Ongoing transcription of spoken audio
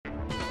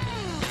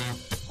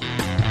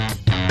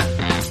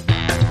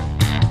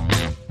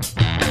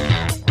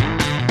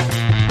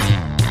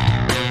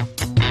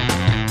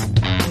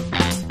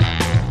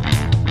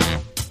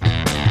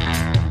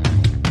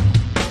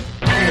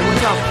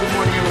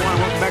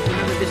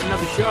podcast,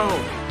 another show.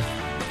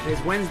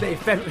 It's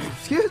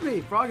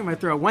Wednesday, frog in my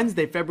throat.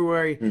 Wednesday,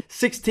 February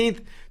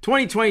 16th,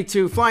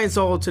 2022. Flying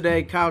solo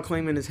today. Kyle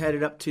Klingman is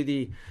headed up to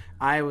the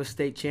Iowa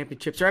State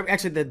Championships. Or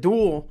actually, the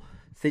dual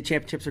state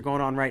championships are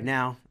going on right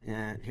now.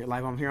 Here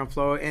live, I'm here on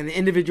Flow. And the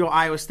individual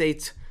Iowa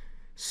states.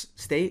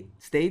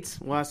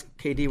 We'll ask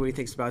KD what he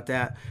thinks about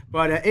that.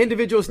 But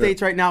individual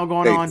states right now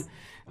going on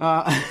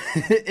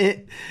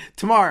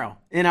tomorrow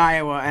in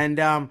Iowa.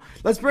 And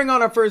let's bring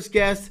on our first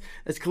guest.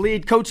 It's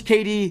Khalid, Coach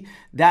KD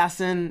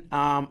Dassan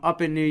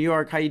up in New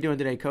York. How you doing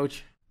today,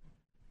 Coach?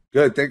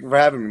 Good. Thank you for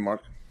having me,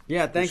 Mark.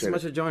 Yeah, thanks so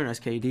much for joining us,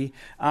 KD.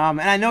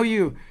 And I know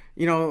you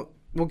know,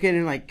 we'll get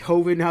in like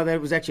COVID and how that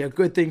was actually a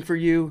good thing for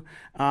you.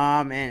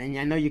 And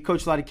I know you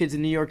coach a lot of kids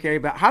in the New York area.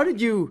 But how did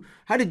you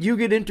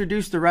get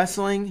introduced to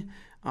wrestling?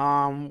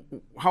 How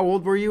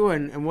old were you,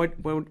 and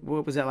what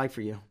was that like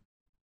for you?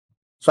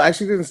 So I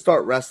actually didn't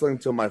start wrestling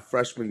until my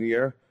freshman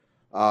year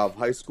of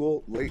high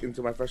school. Late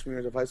into my freshman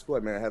year of high school, I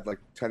mean, I had like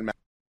 10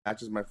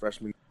 matches my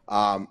freshman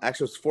year.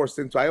 Actually, I was forced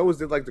into. I always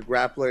did like the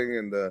grappling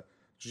and the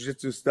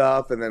jiu-jitsu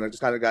stuff, and then I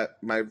just kind of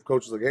got, my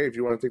coach was like, hey, if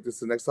you want to take this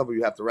to the next level,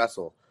 you have to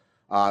wrestle.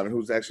 And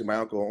who's actually my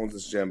uncle who owns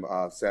this gym,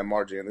 Sam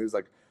Margie, and he was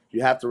like,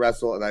 you have to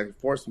wrestle, and I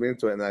forced me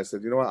into it, and I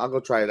said, you know what, I'll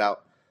go try it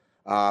out.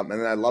 And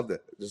then I loved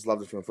it. Just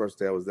loved it from the first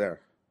day I was there.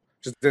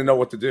 Just didn't know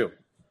what to do.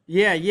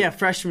 Yeah.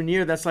 Freshman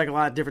year, that's like a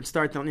lot of different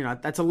starts. You know,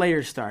 that's a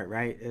later start,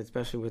 right?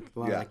 Especially with a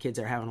lot of the kids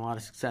that are having a lot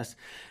of success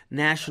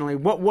nationally.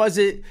 What was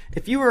it,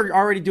 if you were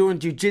already doing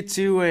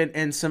jiu-jitsu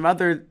and some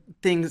other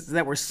things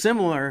that were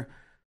similar,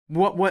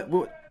 what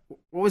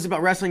was it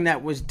about wrestling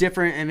that was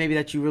different and maybe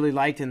that you really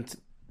liked and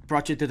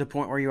brought you to the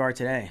point where you are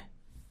today?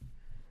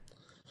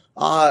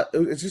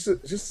 It's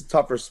just a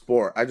tougher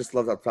sport. I just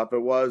loved how tough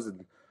it was,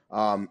 and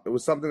it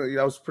was something that, you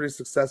know, I was pretty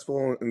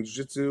successful in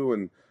jiu-jitsu,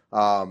 and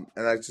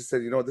I just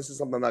said, you know what, this is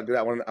something I'm not good at.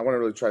 I want to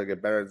really try to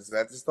get better at this. And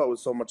I just thought it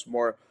was so much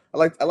more. I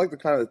like the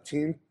kind of the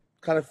team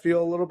kind of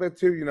feel a little bit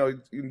too. You know,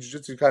 in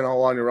jiu-jitsu, you're kind of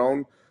all on your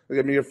own. Like,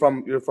 I mean, you're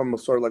from a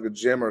sort of like a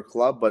gym or a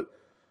club, but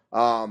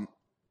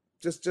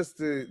just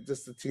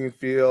the team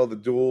feel, the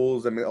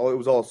duels. I mean, it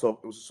was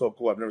so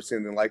cool. I've never seen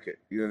anything like it.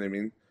 You know what I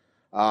mean?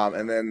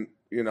 And then,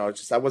 you know, it's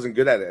just I wasn't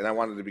good at it, and I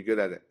wanted to be good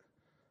at it.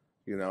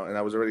 You know, and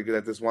I was already good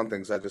at this one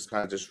thing, so I just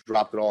kind of just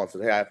dropped it all and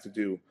said, hey, I have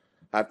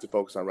to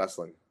focus on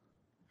wrestling.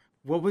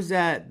 What was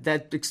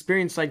that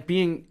experience like,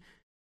 being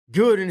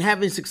good and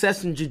having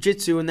success in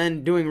jiu-jitsu and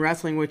then doing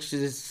wrestling, which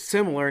is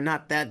similar,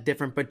 not that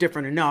different, but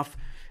different enough,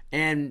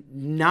 and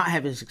not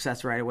having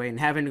success right away and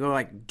having to go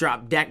like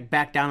drop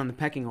back down in the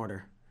pecking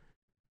order?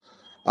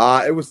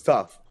 It was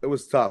tough.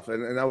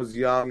 And I was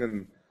young,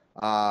 and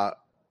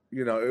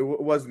you know,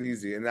 it wasn't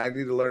easy, and I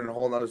needed to learn a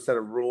whole other set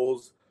of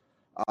rules.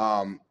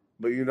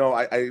 But you know,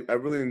 I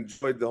really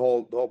enjoyed the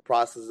whole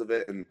process of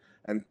it, and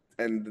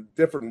the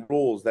different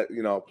rules that,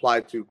 you know, apply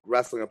to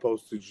wrestling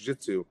opposed to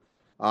jiu-jitsu.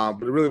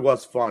 But it really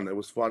was fun. It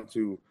was fun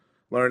to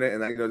learn it,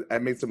 and I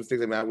made some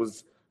mistakes. I mean, I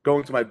was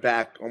going to my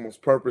back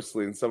almost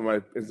purposely in some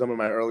of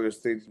my earlier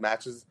stage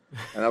matches,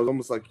 and I was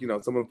almost like, you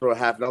know, someone throw a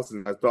half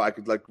Nelson, I thought I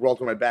could like roll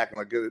to my back and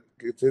like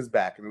get to his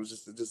back, and it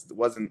just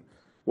wasn't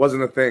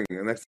a thing.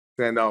 And next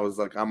thing I know, I was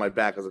like on my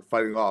back, I was like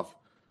fighting off.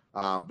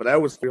 But I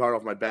always pretty hard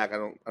off my back. I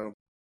don't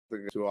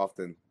think it too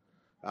often.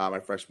 My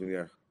freshman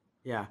year.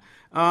 Yeah.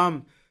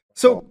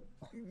 So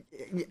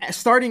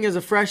starting as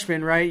a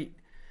freshman, right?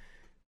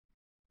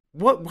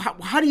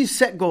 How do you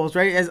set goals,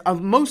 right? As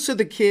most of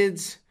the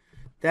kids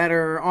that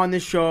are on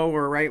this show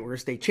were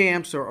state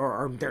champs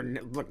or they're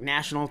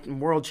national and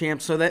world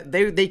champs. So that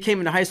they came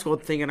into high school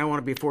thinking, I want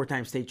to be a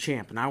 4-time state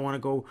champ and I want to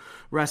go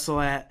wrestle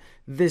at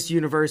this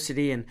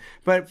university.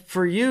 But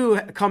for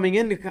you coming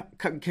into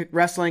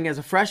wrestling as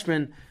a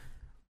freshman,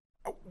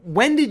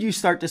 when did you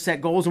start to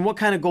set goals, and what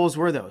kind of goals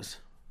were those?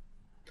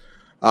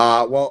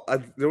 Well, I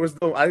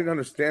didn't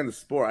understand the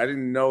sport. I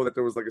didn't know that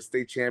there was like a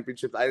state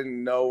championship. I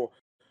didn't know.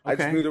 Okay. I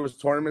just knew there was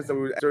tournaments that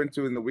we would enter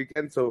into in the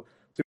weekend. So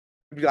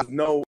to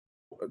know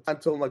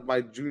until like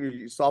my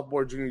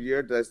sophomore, junior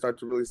year did I start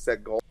to really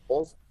set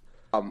goals.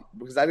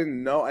 Because I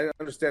didn't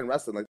understand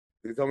wrestling. Like,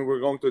 they told me we were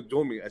going to a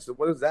dual meet. I said,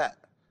 what is that?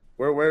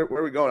 Where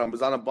are we going? I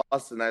was on a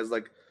bus, and I was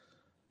like,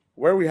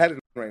 where are we headed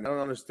right now? I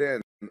don't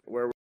understand.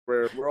 We're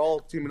all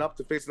teaming up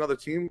to face another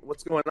team.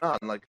 What's going on?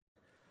 Like,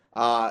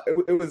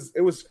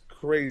 it was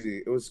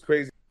crazy. It was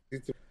crazy.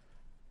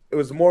 It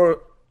was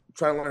more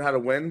trying to learn how to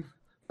win,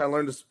 trying to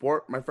learn the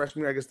sport. My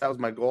freshman year, I guess that was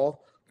my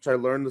goal, try to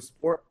learn the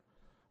sport.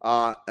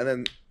 And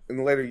then in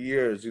the later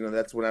years, you know,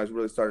 that's when I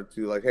really started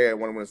to like, hey, I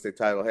want to win a state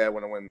title. Hey, I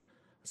want to win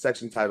a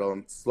section title,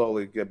 and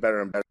slowly get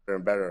better and better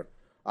and better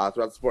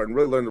throughout the sport, and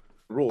really learn the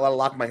rules. A lot of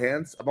lock my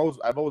hands. I've always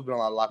been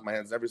allowed to lock my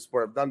hands in every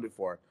sport I've done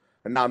before,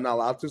 and now I'm not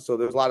allowed to. So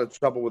there's a lot of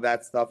trouble with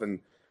that stuff, and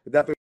it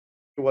definitely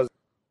was.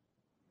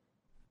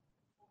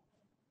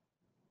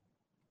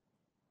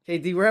 Hey,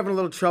 D, we're having a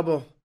little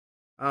trouble.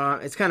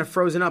 It's kind of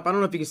frozen up. I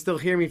don't know if you can still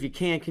hear me. If you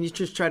can you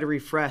just try to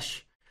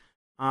refresh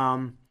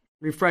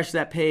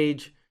that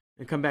page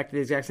and come back to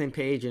the exact same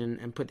page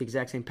and put the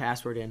exact same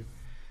password in?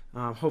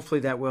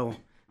 Hopefully that will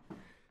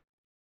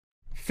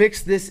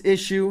fix this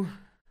issue.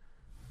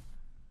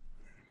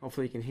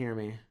 Hopefully you can hear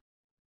me.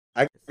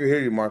 I can hear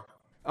you, Mark.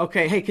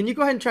 Okay, hey, can you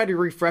go ahead and try to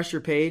refresh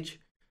your page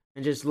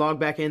and just log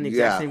back in the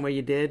exact Yeah. same way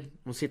you did?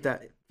 We'll see if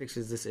that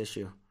fixes this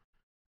issue.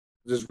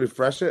 Just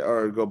refresh it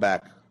or go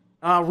back.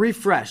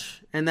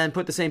 Refresh and then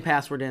put the same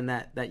password in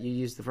that you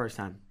used the first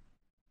time.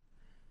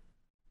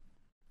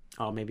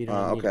 Oh, maybe you don't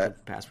even need to Okay. put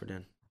the password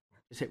in.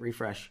 Just hit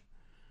refresh.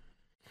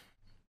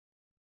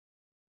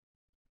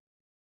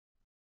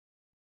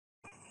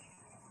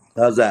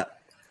 How's that?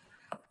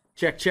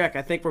 Check, check.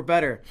 I think we're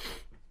better.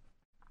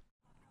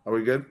 Are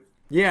we good?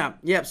 Yeah,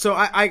 yeah. So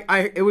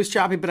it was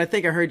choppy, but I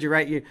think I heard you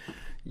right. You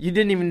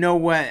didn't even know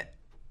what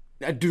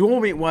a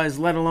dual meet was,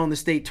 let alone the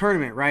state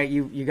tournament, right?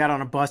 You got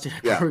on a bus and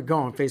Yeah. were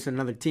going facing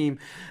another team.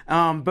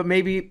 But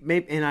maybe,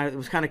 and I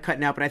was kind of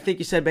cutting out, but I think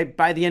you said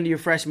by the end of your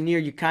freshman year,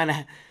 you kind of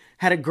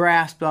had a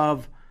grasp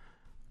of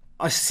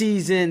a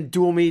season,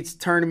 dual meets,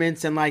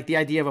 tournaments, and like the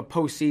idea of a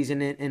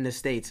postseason in the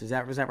states. Was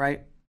that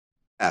right?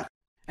 Yeah.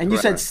 And you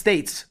said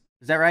states.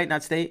 Is that right?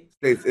 Not state?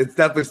 States. It's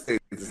definitely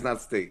states. It's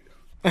not state.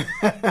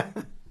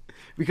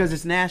 Because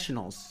it's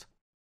nationals.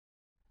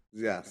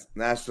 Yes,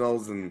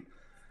 nationals and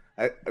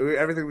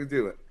everything we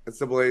do.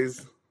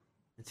 NCAA's,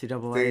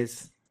 NCAA's,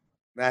 states,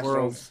 nationals,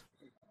 worlds.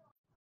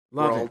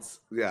 Love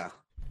worlds. it. Yeah.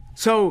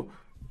 So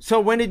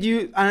when did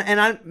you? And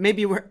I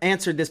maybe you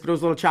answered this, but it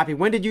was a little choppy.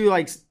 When did you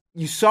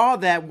you saw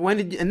that?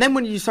 And then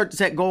when did you start to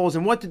set goals?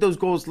 And what did those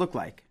goals look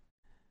like?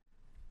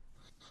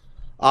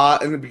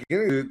 In the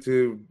beginning,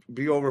 to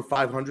be over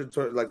 500,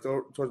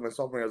 towards my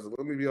sophomore year, I was like,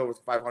 let me be over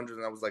 500,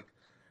 and I was like,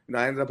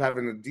 I ended up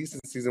having a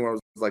decent season where I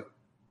was like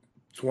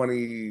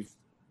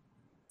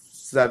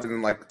 27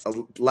 and like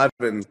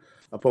 11,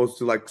 opposed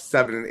to like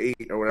 7 and 8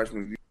 or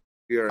whatever.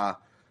 Year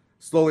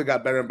slowly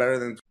got better and better.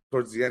 Then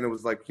towards the end, it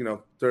was like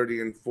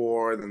 30 and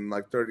 4, then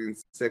like 30 and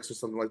 6 or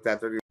something like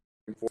that. 30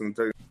 and 4, and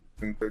 30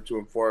 and 32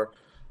 and 4.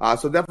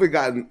 So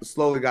definitely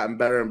slowly gotten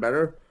better and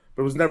better,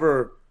 but it was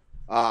never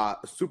a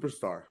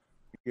superstar.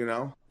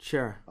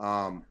 Sure.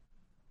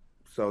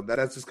 So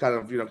that's just kind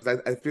of because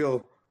I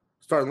feel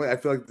starting late. I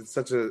feel like it's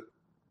such a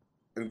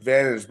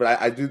advantage, but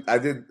I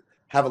did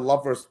have a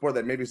love for a sport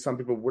that maybe some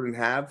people wouldn't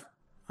have.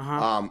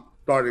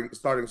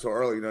 Starting so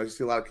early. You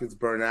see a lot of kids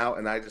burn out,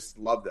 and I just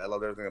loved it. I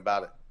loved everything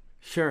about it.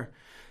 Sure.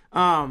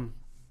 So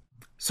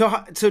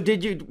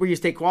were you a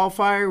state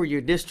qualifier? Were you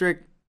a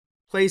district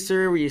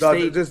placer? Were you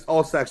state? Just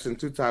all section,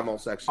 two-time all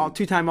section.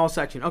 Two-time all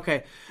section.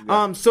 Okay.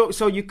 Yeah.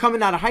 So you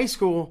coming out of high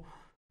school,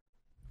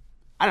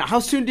 I don't know,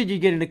 how soon did you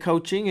get into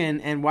coaching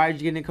and why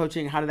did you get into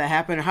coaching? How did that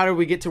happen? And how did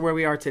we get to where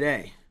we are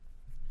today?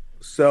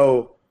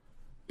 So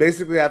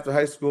basically after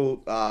high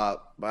school, my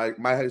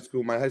high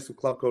school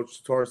club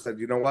coach, Torres, said,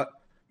 you know what?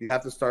 You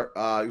have to start,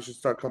 you should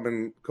start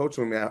coming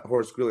coaching with me at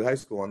Horace Greeley High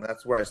School. And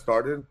that's where I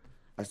started.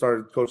 I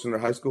started coaching their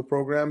high school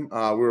program.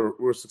 We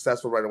were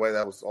successful right away.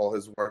 That was all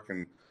his work.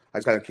 And I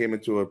kind of came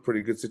into a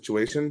pretty good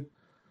situation.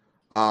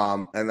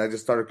 And I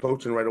just started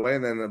coaching right away.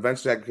 And then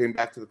eventually I came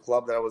back to the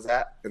club that I was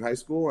at in high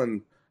school,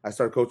 and I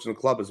started coaching the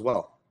club as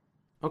well.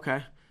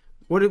 Okay.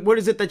 What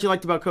is it that you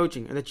liked about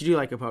coaching and that you do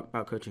like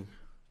about coaching?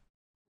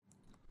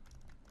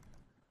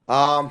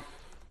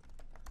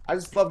 I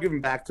just love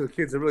giving back to the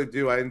kids. I really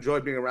do. I enjoy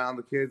being around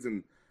the kids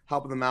and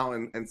helping them out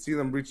and see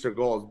them reach their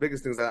goals.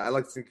 Biggest things, I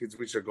like seeing kids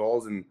reach their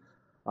goals, and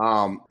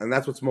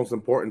that's what's most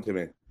important to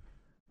me.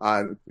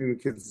 Seeing the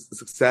kids'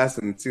 success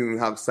and seeing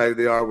how excited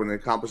they are when they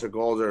accomplish their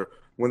goals or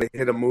when they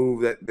hit a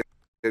move that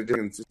they're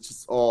doing. It's just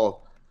it's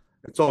all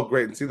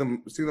great, and see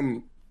them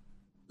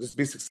just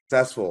be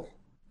successful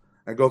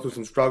and go through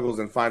some struggles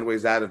and find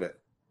ways out of it.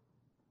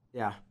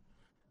 Yeah.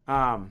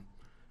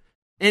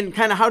 And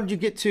kind of how did you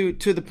get to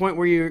the point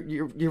where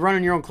you're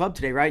running your own club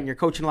today, right? And you're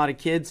coaching a lot of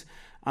kids,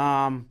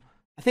 I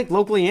think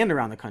locally and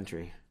around the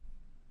country.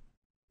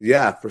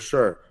 Yeah, for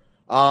sure.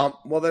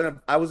 Well, then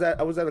I was at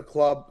a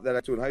club that I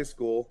went to in high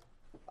school,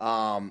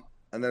 and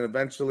then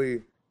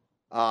eventually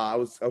I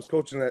was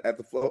coaching at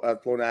the Flow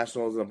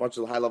Nationals, and a bunch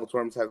of high level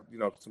tournaments had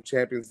some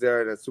champions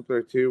there at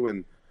Super 2,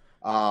 and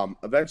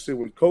eventually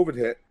when COVID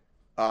hit,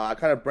 I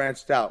kind of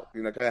branched out.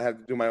 Kind of had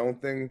to do my own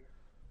thing,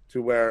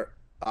 to where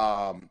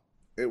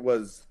it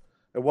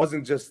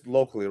wasn't just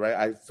locally, right?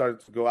 I started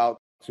to go out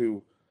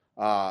to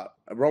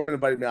Roman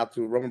invited me out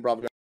to Roman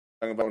Bravo,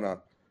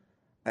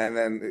 and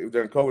then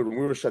during COVID, when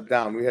we were shut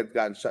down, we had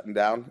gotten shut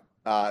down,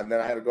 and then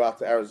I had to go out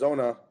to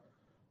Arizona,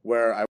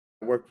 where I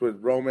worked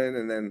with Roman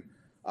and then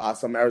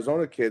some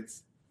Arizona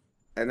kids.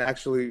 And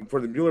actually,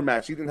 for the Mueller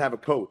match, he didn't have a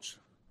coach,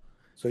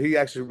 so he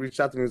actually reached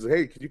out to me and said,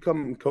 "Hey, could you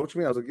come and coach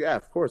me?" I was like, "Yeah,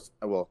 of course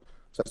I will."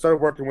 So I started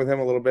working with him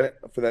a little bit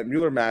for that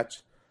Mueller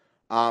match,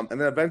 and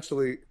then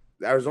eventually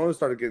Arizona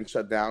started getting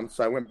shut down.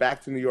 So I went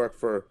back to New York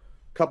for a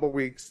couple of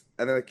weeks,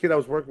 and then a kid I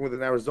was working with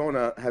in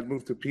Arizona had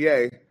moved to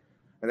PA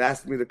and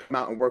asked me to come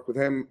out and work with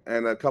him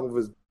and a couple of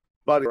his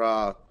buddies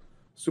for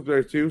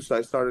Super 2.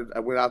 So I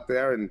went out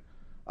there, and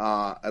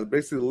I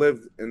basically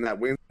lived in that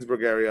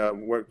Waynesburg area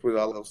and worked with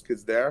all those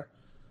kids there.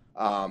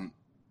 And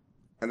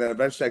then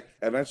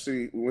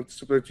eventually we went to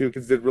Super 2.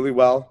 Kids did really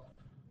well.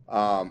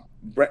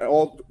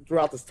 All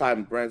throughout this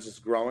time, brand's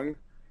just growing.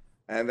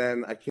 And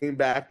then I came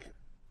back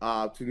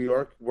to New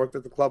York, worked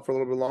at the club for a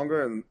little bit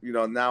longer, and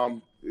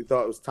now I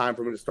thought it was time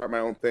for me to start my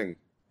own thing.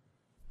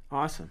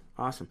 Awesome.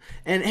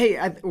 And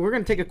hey, we're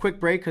going to take a quick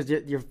break because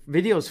your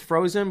video is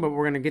frozen, but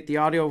we're going to get the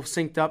audio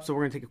synced up. So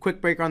we're going to take a quick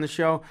break on the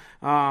show.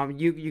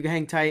 You can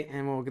hang tight,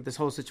 and we'll get this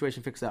whole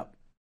situation fixed up.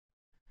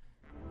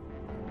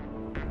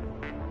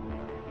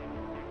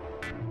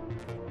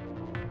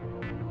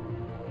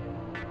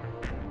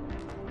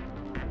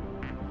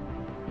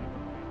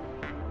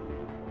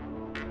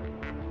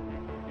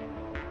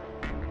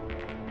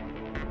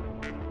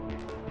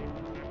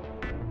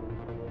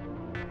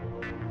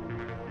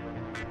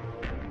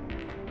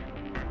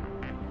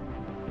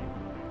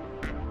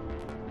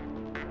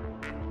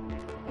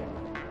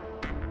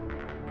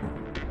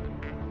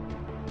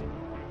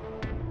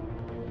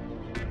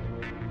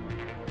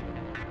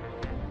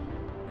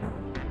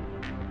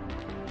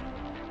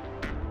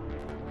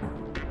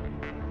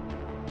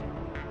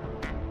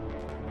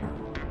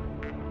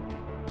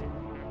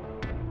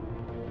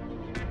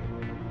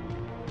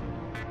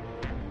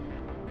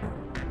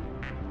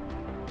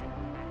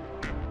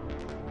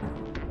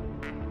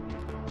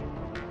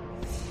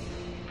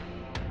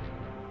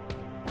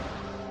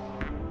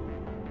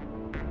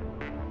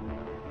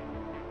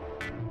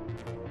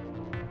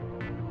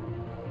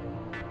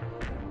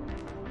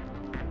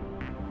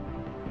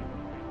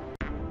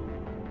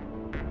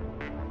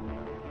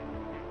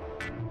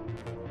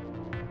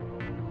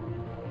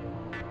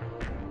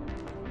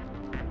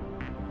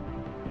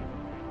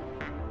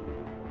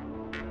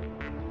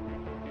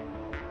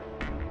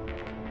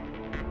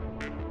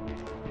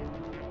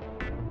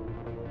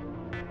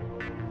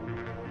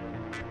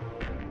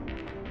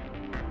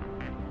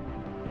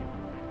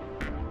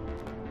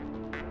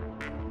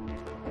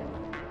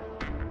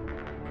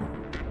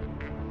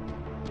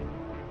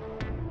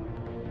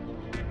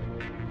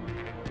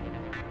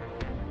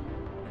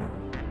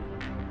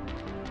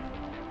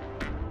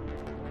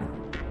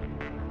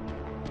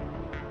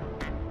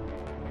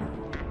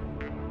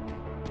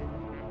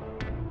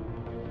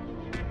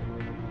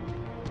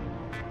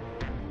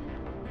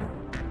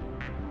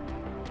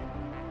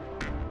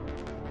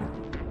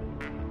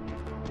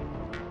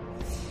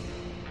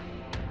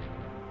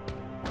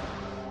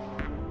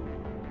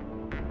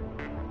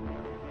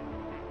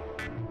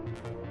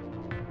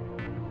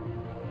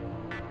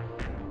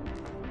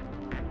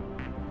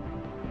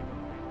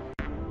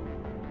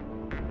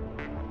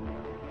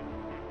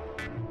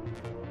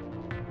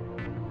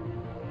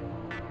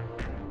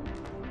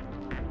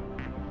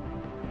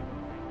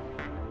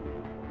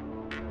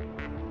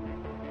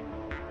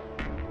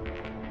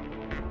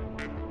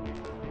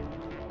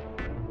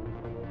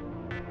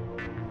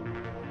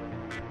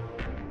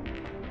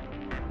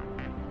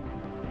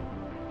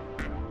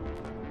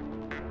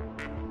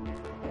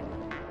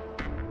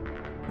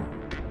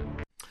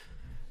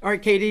 All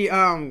right, Katie.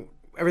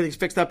 Everything's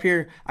fixed up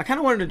here. I kind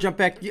of wanted to jump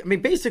back. I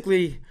mean,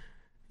 basically,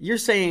 you're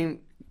saying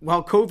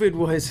while COVID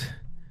was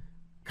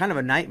kind of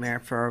a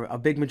nightmare for a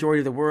big majority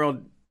of the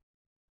world,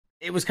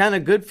 it was kind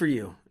of good for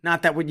you.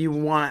 Not that what you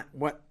want,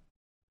 what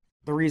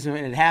the reason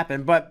it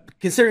happened, but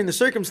considering the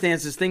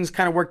circumstances, things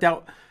kind of worked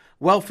out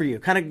well for you.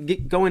 Kind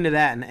of go into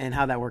that and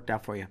how that worked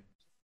out for you.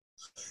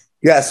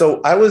 Yeah, so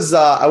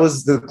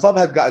the club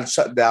had gotten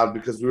shut down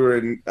because we were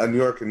in New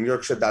York, and New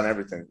York shut down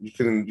everything. You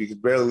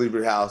could barely leave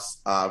your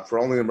house for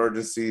only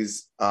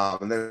emergencies.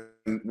 And then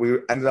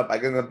I ended up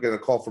getting a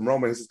call from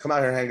Roman. He says, "Come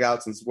out here, hang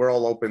out, since we're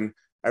all open.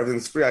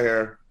 Everything's free out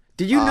here."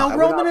 Did you know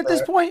Roman at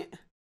this point,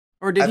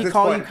 or did he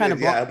call you kind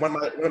of? Yeah,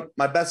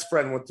 my best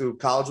friend went to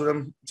college with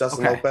him,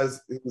 Justin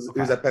Lopez. He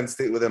was at Penn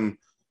State with him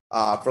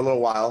for a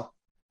little while,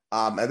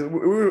 and we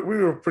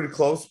were pretty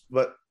close.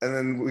 And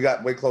then we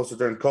got way closer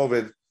during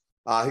COVID.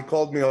 He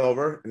called me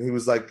over and he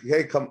was like,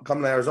 "Hey, come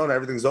to Arizona.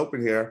 Everything's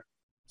open here."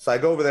 So I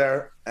go over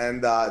there,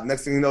 and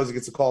next thing he knows, he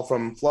gets a call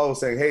from Flo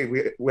saying, "Hey,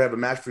 we have a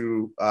match for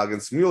you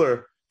against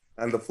Mueller."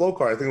 And the Flo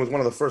card, I think it was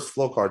one of the first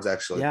Flo cards,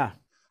 actually. Yeah.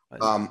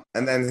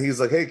 And then he's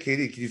like, "Hey,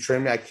 Katie, can you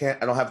train me? I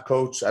don't have a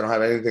coach. I don't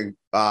have anything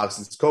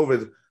since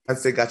COVID. Penn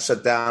State got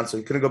shut down, so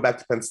he couldn't go back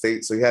to Penn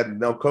State. So he had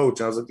no coach."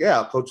 And I was like, "Yeah,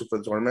 I'll coach you for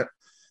the tournament."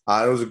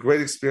 It was a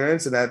great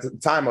experience. And at the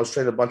time, I was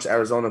training a bunch of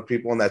Arizona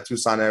people in that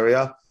Tucson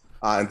area.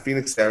 In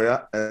Phoenix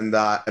area, and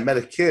I met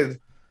a kid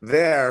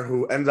there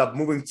who ended up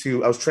moving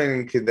to. I was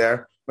training a kid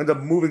there, ended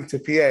up moving to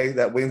PA,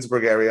 that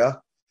Waynesburg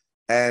area,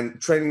 and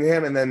training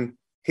him. And then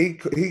he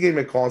gave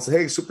me a call and said,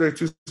 "Hey, Super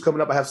 32 is coming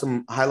up. I have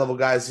some high level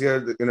guys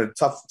here,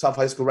 tough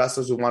high school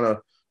wrestlers who want to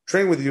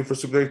train with you for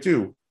Super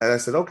 32." And I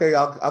said, "Okay,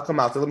 I'll come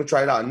out there. Let me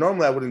try it out." And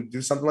normally I wouldn't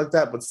do something like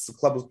that, but since the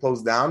club was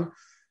closed down,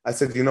 I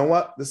said, "You know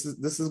what? This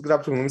is a good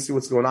opportunity. Let me see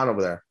what's going on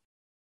over there."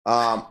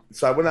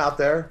 So I went out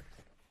there.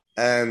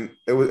 And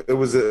it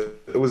was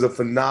a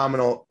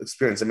phenomenal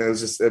experience. I mean,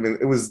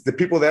 it was the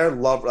people there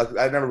love, like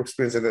I never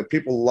experienced it.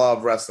 People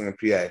love wrestling in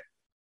PA,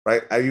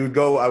 right? I would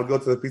go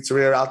to the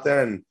pizzeria out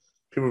there, and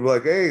people would be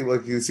like, "Hey,"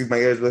 like you see my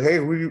ears, like, "Hey,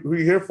 who are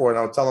you here for?" And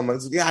I would tell them,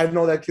 "Yeah, I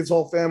know that kid's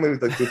whole family."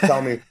 Like they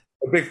tell me,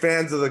 they're big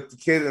fans of the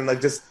kid, and like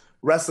just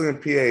wrestling in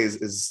PA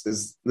is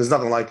there's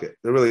nothing like it.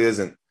 There really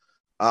isn't.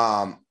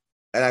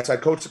 And I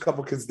coached a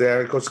couple kids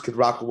there. I coached a kid,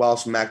 Rocco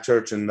Welsh, Mac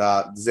Church, and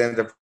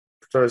Xander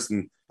Turst,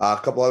 and a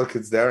couple other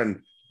kids there.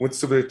 And went to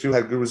Super 2,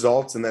 had good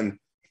results, and then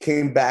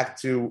came back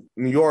to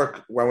New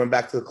York, where I went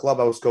back to the club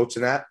I was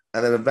coaching at,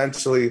 and then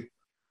eventually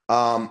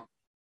kind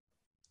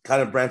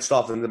of branched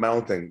off into my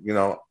own thing.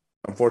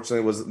 Unfortunately,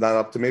 it was not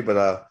up to me,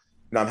 but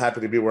I'm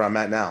happy to be where I'm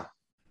at now.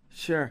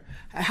 Sure.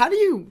 How do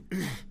you?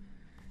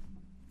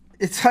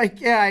 It's like,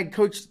 yeah, I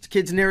coached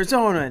kids in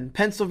Arizona and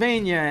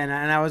Pennsylvania, and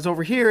I was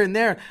over here and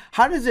there.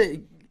 How does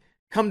it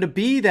come to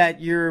be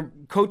that you're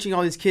coaching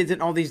all these kids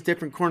in all these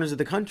different corners of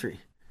the country?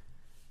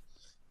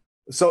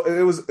 So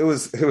it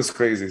was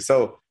crazy.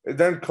 So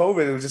then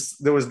COVID, it was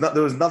just there was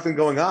nothing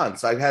going on.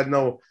 So I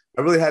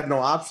really had no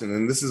option,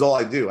 and this is all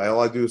I do.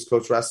 All I do is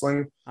coach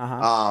wrestling,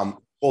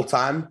 full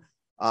time.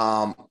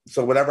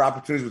 So whatever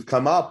opportunities would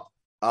come up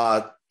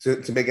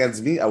to make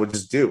ends meet, I would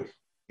just do.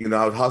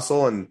 I would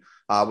hustle, and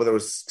whether it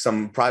was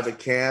some private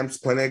camps,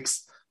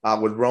 clinics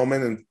with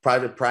Roman and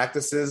private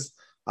practices.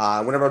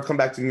 Whenever I'd come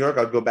back to New York,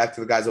 I'd go back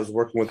to the guys I was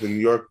working with in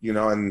New York,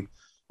 and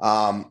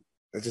I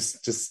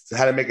just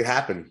had to make it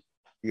happen.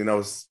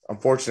 It's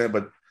unfortunate,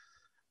 but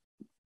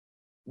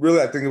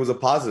really, I think it was a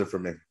positive for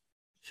me.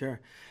 Sure.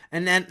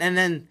 And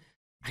then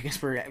I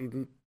guess we're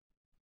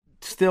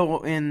still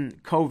in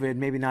COVID,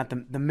 maybe not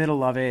the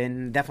middle of it,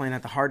 and definitely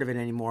not the heart of it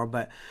anymore.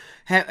 But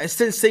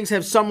since things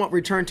have somewhat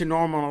returned to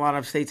normal, and a lot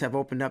of states have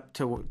opened up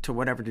to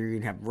whatever degree you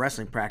can have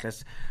wrestling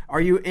practice,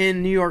 are you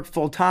in New York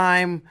full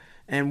time?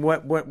 And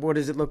what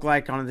does it look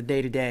like on the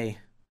day to day?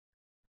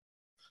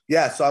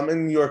 Yeah, so I'm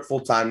in New York full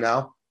time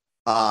now.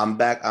 I'm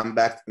back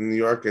in New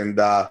York, and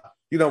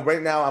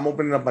right now I'm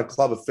opening up my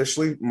club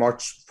officially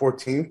March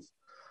 14th.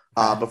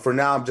 But for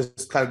now, I'm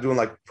just kind of doing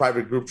like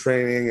private group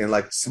training and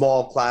like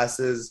small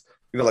classes,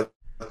 like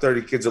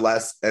 30 kids or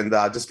less, and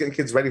just getting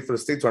kids ready for the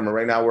state tournament.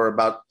 Right now, we're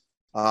about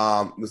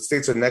the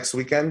states are next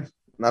weekend,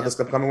 not this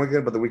upcoming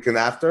weekend, but the weekend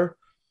after,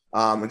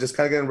 and just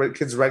kind of getting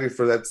kids ready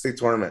for that state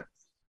tournament.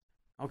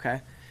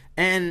 Okay,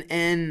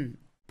 and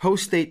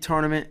post state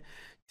tournament,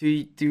 do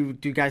you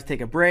guys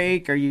take a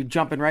break? Are you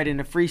jumping right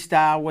into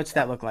freestyle? What's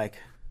that look like?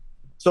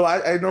 So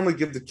I normally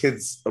give the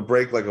kids a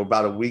break, like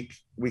about a week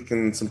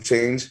and some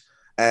change.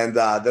 And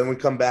then we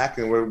come back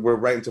and we're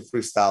right into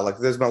freestyle. Like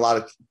there's been a lot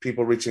of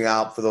people reaching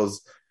out for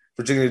those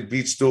Virginia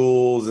Beach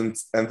duels and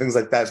things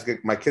like that to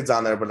get my kids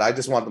on there. But I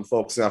just want them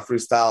focusing on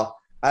freestyle.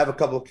 I have a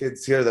couple of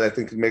kids here that I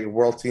think can make a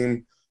world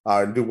team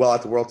and do well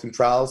at the world team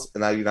trials.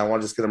 And I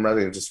want to just get them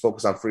ready and just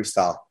focus on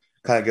freestyle,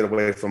 kind of get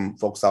away from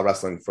folk style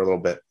wrestling for a little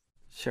bit.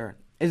 Sure.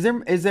 Is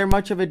there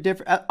much of a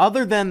difference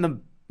other than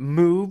the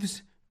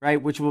moves? Right,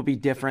 which will be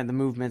different. The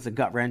movements, a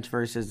gut wrench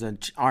versus an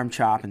arm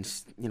chop, and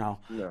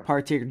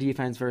part-taker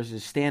defense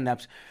versus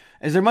stand-ups.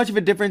 Is there much of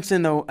a difference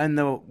in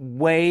the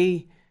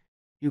way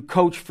you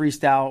coach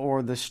freestyle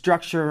or the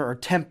structure or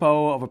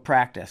tempo of a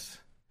practice?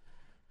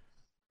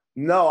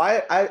 No,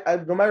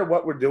 I no matter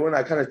what we're doing,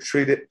 I kind of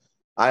treat it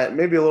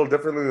maybe a little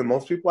differently than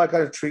most people. I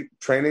kind of treat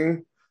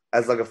training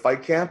as like a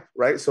fight camp,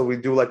 right? So we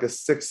do like a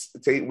 6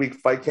 to 8 week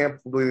fight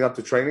camp leading up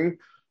to training.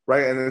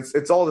 Right. And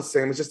it's all the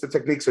same. It's just the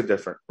techniques are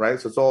different. Right.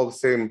 So it's all the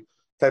same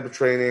type of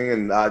training.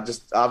 And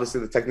just obviously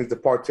the technique, the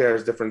parterre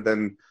is different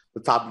than the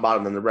top and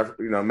bottom and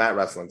the mat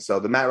wrestling. So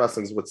the mat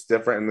wrestling is what's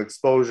different, and the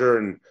exposure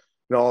and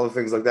all the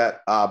things like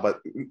that. But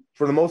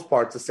for the most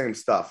part, it's the same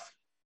stuff.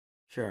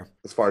 Sure.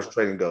 As far as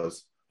training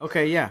goes.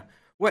 Okay. Yeah.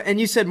 What,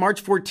 and you said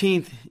March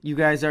 14th, you're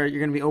going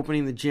to be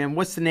opening the gym.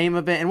 What's the name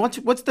of it? And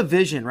what's the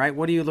vision, right?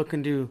 What are you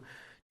looking to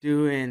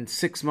do in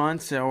 6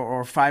 months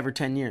or 5 or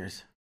 10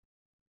 years?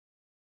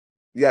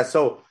 Yeah,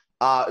 so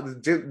the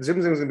gym's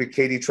going to be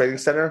KD Training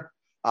Center.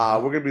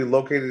 We're going to be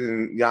located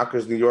in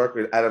Yonkers, New York,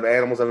 out of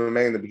Animals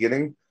MMA in the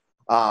beginning.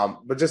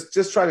 But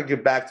just trying to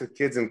give back to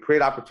kids and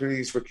create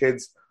opportunities for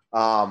kids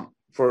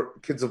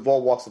of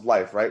all walks of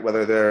life, right?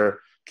 Whether they're a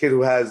kid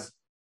who has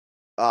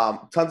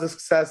tons of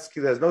success,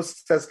 kid who has no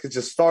success, kids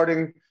just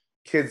starting,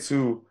 kids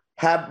who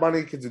have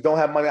money, kids who don't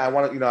have money.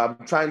 I'm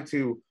trying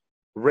to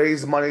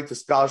raise money to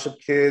scholarship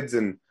kids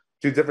and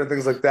do different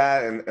things like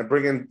that, and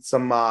bring in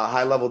some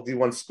high-level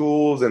D1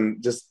 schools,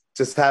 and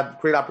just have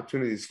great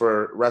opportunities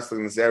for wrestling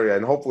in this area,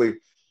 and hopefully,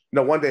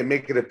 one day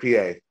make it a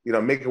PA.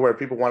 Make it where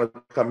people want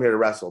to come here to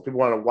wrestle.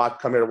 People want to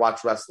come here to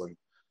watch wrestling.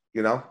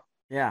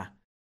 Yeah.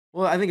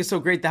 Well, I think it's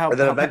so great to help. And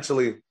then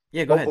eventually,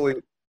 yeah, go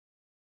ahead.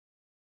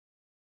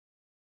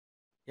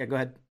 Yeah, go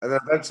ahead. And then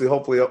eventually,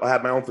 hopefully, I'll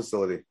have my own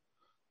facility.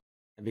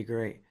 That'd be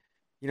great.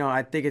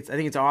 I think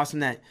it's awesome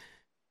that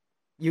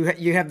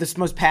you have this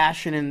most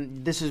passion,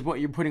 and this is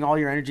what you're putting all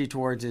your energy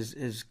towards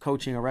is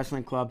coaching a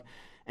wrestling club,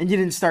 and you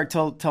didn't start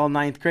till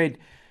ninth grade.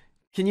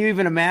 Can you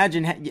even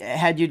imagine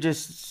had you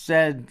just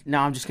said, "No,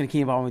 I'm just going to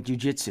keep on with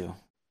jiu-jitsu"?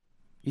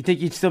 You think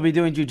you'd still be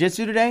doing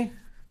jiu-jitsu today?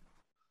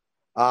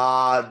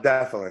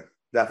 Definitely.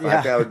 Yeah. I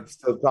think I would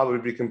still probably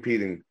be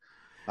competing.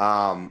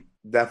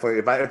 Definitely.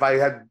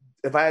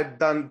 If I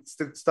had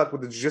stuck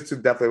with the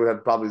jiu-jitsu, definitely would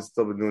have probably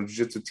still been doing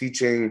jiu-jitsu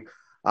teaching.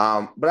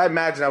 But I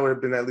imagine I would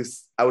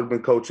have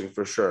been coaching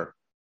for sure.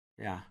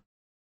 Yeah.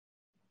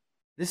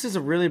 This is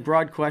a really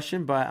broad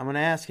question, but I'm going to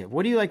ask it.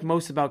 What do you like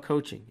most about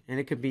coaching? And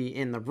it could be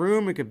in the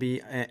room, it could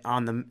be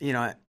on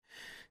the,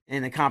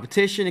 in the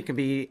competition, it could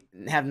be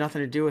have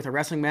nothing to do with a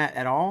wrestling mat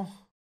at all.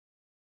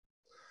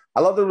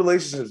 I love the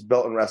relationships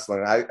built in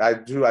wrestling. I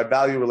do. I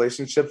value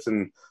relationships,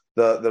 and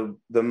the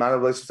amount of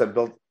relationships I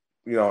built,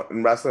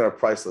 in wrestling are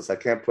priceless. I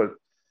can't put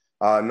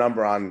a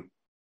number on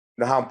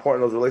how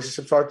important those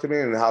relationships are to me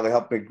and how they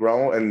help me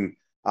grow and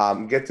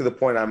get to the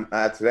point I'm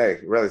at today.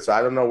 Really, so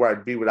I don't know where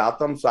I'd be without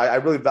them. So I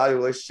really value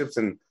relationships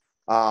and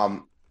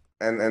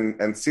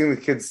seeing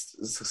the kids'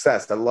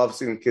 success. I love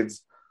seeing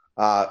kids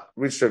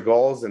reach their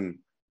goals, and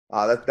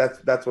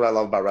that's what I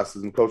love about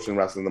wrestling and coaching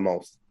wrestling the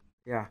most.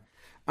 Yeah.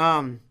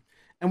 And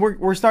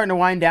we're starting to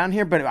wind down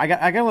here, but I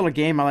got a little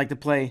game I like to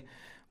play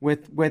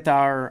with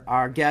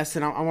our guests,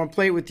 and I want to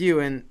play it with you.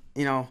 And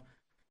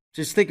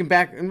just thinking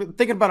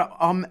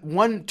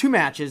about two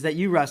matches that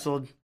you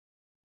wrestled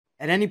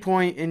at any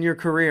point in your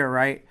career,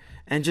 right?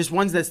 And just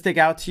ones that stick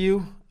out to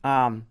you.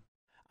 I'm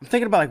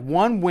thinking about like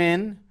one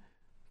win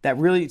that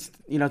really,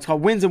 it's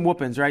called wins and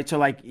whoopings, right? So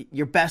like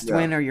your best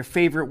win or your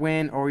favorite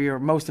win or your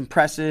most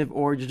impressive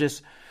or you're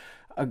just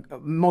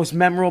most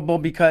memorable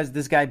because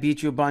this guy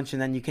beat you a bunch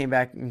and then you came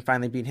back and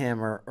finally beat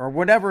him or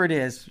whatever it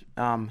is.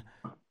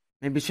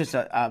 Maybe it's just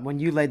when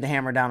you laid the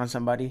hammer down on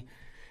somebody.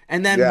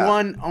 And then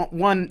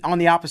one on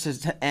the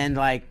opposite end,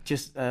 like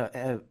just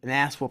an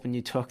ass whooping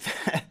you took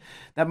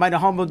that might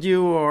have humbled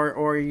you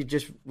or you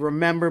just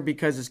remember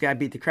because this guy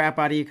beat the crap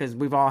out of you, because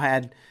we've all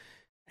had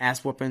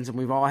ass whoopings and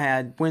we've all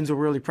had wins we're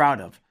really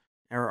proud of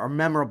or are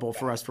memorable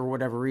for us for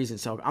whatever reason.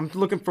 So I'm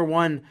looking for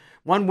one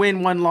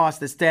win, one loss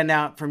that stand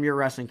out from your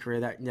wrestling career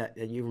that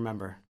you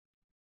remember.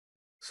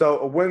 So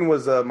a win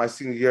was my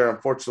senior year.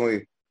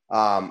 Unfortunately,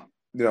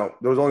 there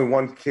was only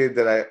one kid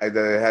that I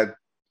had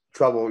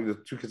trouble.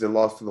 Two kids that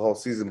lost through the whole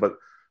season, but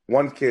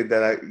one kid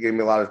that gave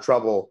me a lot of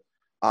trouble.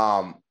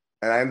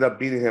 And I ended up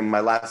beating him my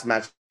last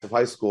match of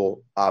high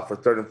school for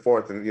third and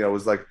fourth. And, it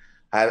was like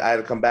I had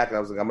to come back and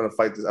I was like, I'm going to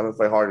fight this. I'm going to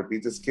fight hard to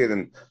beat this kid.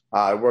 And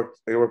I worked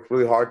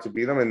really hard to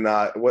beat him. And,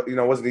 it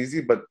wasn't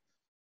easy, but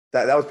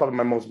that was probably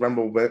my most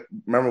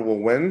memorable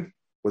win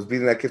was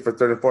beating that kid for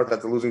third and fourth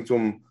after losing to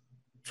him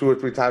 2 or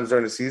 3 times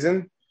during the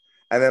season.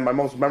 And then my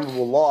most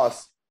memorable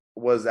loss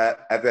was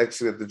at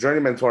the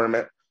Journeyman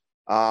tournament.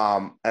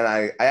 And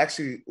I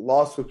actually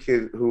lost to a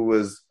kid who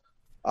was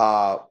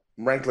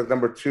ranked like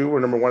number 2 or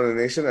number 1 in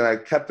the nation, and I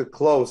kept it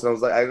close. And I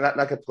was like, I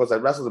not kept it close. I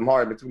wrestled him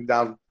hard. I took him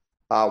down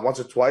once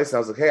or twice, and I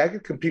was like, hey, I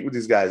could compete with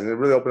these guys, and it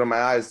really opened up my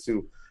eyes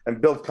to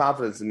and build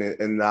confidence in me.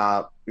 And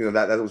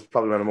that was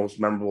probably my most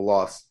memorable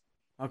loss.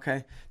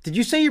 Okay. Did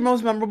you say your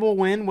most memorable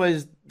win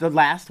was the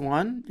last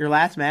one, your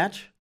last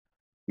match?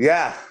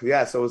 Yeah.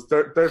 So it was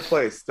third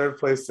place,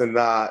 and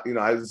I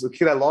was a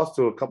kid I lost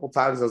to a couple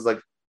times. And I was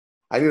like,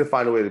 I need to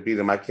find a way to beat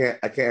him. I can't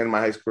end my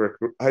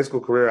high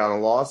school career on a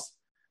loss.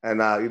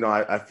 And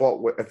I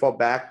fought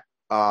back.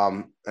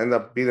 Ended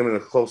up beating him in a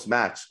close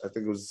match. I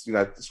think it was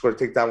I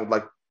scored a takedown with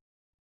like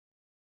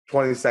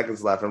 20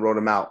 seconds left and rode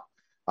him out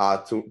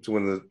to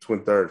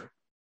win third.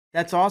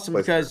 That's awesome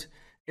because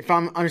if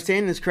I'm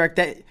understanding this correct,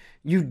 that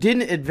you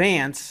didn't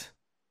advance,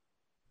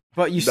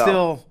 but you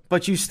still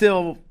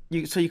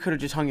so you could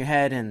have just hung your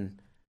head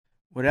and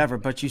whatever,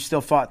 but you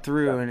still fought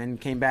through and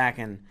came back,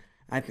 and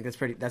I think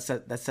that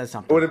says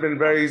something. It would have been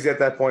very easy at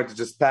that point to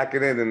just pack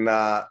it in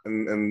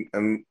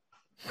and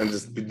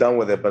just be done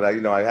with it. But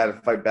I had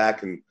to fight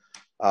back, and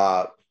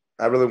I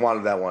really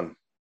wanted that one.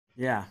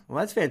 Yeah, well,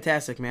 that's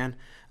fantastic, man.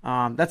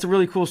 That's a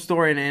really cool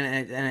story,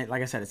 and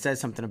like I said, it says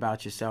something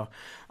about you. So,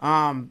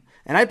 and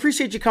I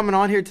appreciate you coming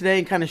on here today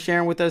and kind of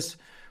sharing with us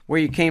where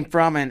you came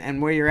from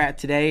and where you're at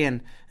today,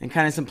 and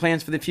kind of some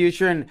plans for the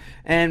future.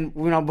 And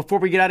before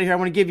we get out of here, I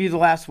want to give you the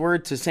last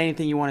word to say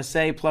anything you want to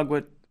say, plug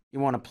what you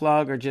want to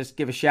plug, or just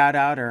give a shout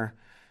out or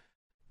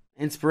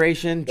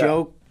inspiration,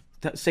 joke,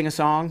 sing a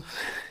song.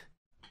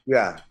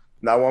 Yeah,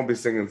 no, I won't be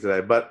singing today,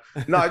 but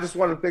no, I just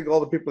want to thank all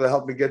the people that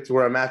helped me get to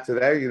where I'm at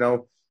today.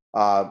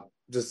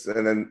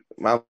 And then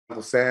my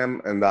Uncle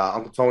Sam and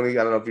Uncle Tony.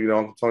 I don't know if you know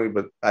Uncle Tony,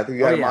 but I think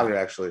you had him on here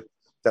actually.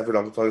 Definitely,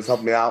 Uncle Tony's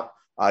helped me out.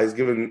 He's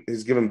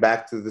given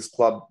back to this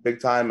club big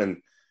time, and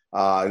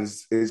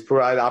he's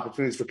provided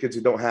opportunities for kids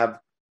who don't have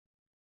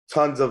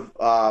tons of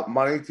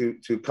money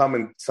to come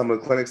in some of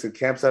the clinics and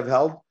camps I've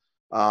held,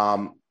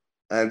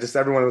 and just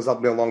everyone who's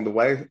helped me along the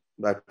way.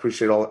 I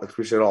appreciate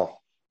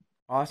all.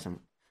 Awesome.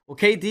 Well,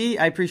 KD,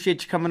 I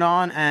appreciate you coming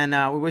on,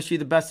 and we wish you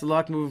the best of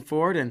luck moving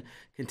forward and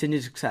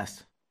continued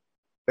success.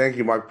 Thank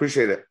you, Mark.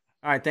 Appreciate it.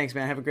 All right. Thanks,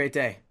 man. Have a great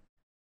day.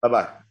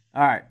 Bye-bye.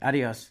 All right.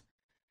 Adios.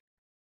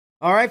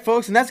 All right,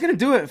 folks. And that's going to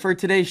do it for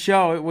today's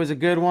show. It was a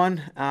good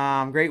one.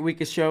 Great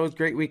week of shows.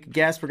 Great week of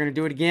guests. We're going to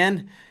do it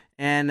again,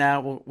 and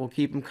we'll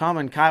keep them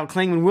coming. Kyle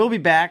Klingman will be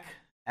back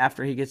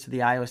after he gets to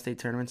the Iowa State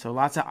tournament. So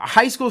lots of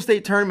high school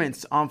state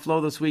tournaments on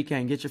flow this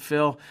weekend. Get your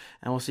fill,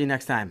 and we'll see you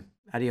next time.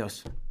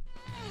 Adios.